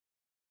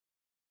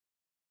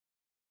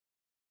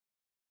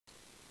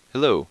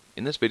Hello,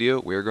 in this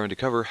video we are going to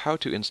cover how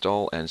to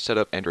install and set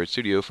up Android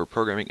Studio for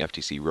programming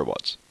FTC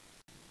robots.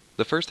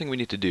 The first thing we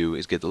need to do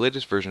is get the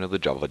latest version of the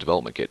Java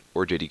Development Kit,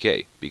 or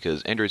JDK,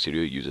 because Android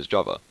Studio uses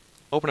Java.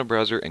 Open a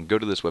browser and go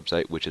to this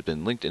website, which has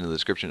been linked in the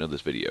description of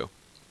this video.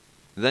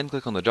 Then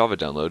click on the Java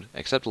download,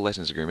 accept the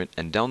license agreement,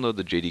 and download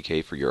the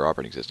JDK for your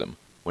operating system.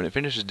 When it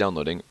finishes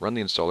downloading, run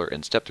the installer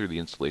and step through the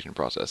installation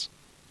process.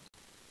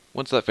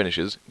 Once that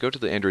finishes, go to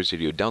the Android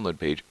Studio download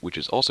page, which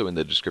is also in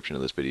the description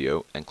of this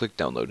video, and click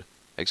Download.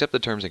 Accept the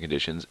terms and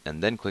conditions,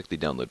 and then click the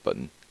download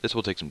button. This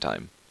will take some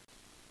time.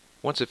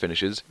 Once it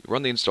finishes,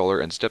 run the installer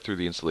and step through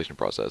the installation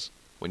process.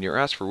 When you're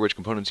asked for which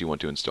components you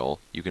want to install,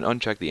 you can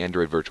uncheck the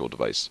Android virtual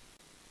device.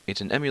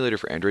 It's an emulator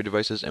for Android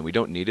devices and we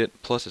don't need it,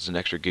 plus it's an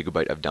extra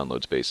gigabyte of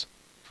download space.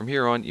 From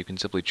here on, you can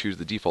simply choose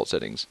the default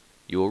settings.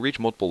 You will reach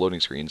multiple loading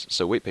screens,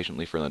 so wait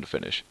patiently for them to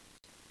finish.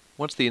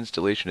 Once the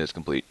installation is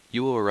complete,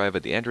 you will arrive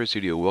at the Android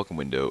Studio welcome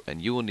window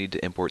and you will need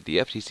to import the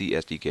FTC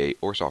SDK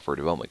or Software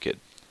Development Kit.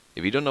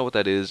 If you don't know what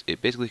that is,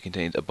 it basically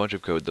contains a bunch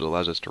of code that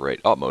allows us to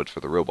write op modes for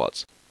the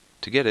robots.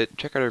 To get it,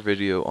 check out our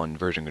video on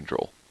version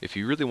control. If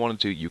you really wanted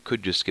to, you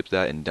could just skip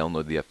that and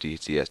download the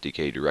FTC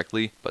SDK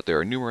directly, but there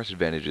are numerous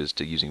advantages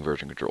to using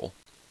version control.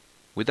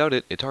 Without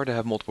it, it's hard to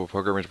have multiple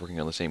programmers working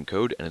on the same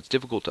code, and it's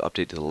difficult to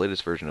update to the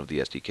latest version of the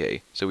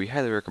SDK, so we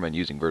highly recommend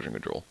using version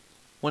control.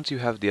 Once you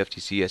have the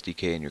FTC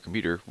SDK in your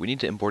computer, we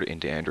need to import it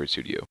into Android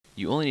Studio.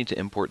 You only need to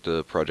import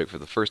the project for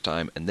the first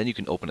time, and then you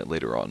can open it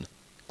later on.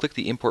 Click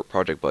the Import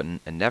Project button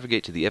and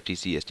navigate to the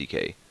FTC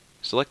SDK.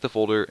 Select the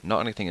folder,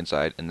 not anything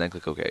inside, and then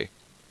click OK.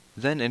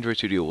 Then Android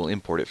Studio will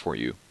import it for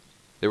you.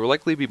 There will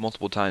likely be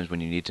multiple times when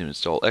you need to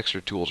install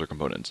extra tools or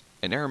components.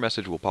 An error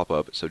message will pop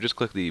up, so just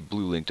click the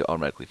blue link to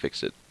automatically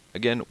fix it.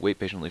 Again, wait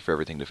patiently for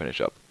everything to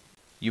finish up.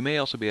 You may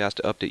also be asked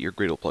to update your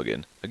Gradle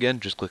plugin. Again,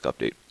 just click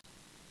Update.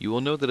 You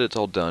will know that it's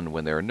all done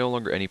when there are no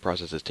longer any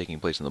processes taking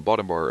place in the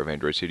bottom bar of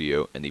Android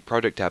Studio, and the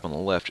Project tab on the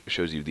left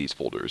shows you these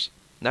folders.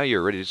 Now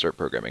you're ready to start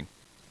programming.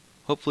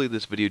 Hopefully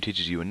this video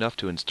teaches you enough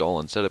to install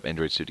and set up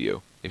Android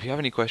Studio. If you have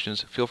any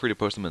questions, feel free to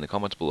post them in the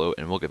comments below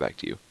and we'll get back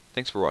to you.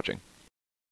 Thanks for watching.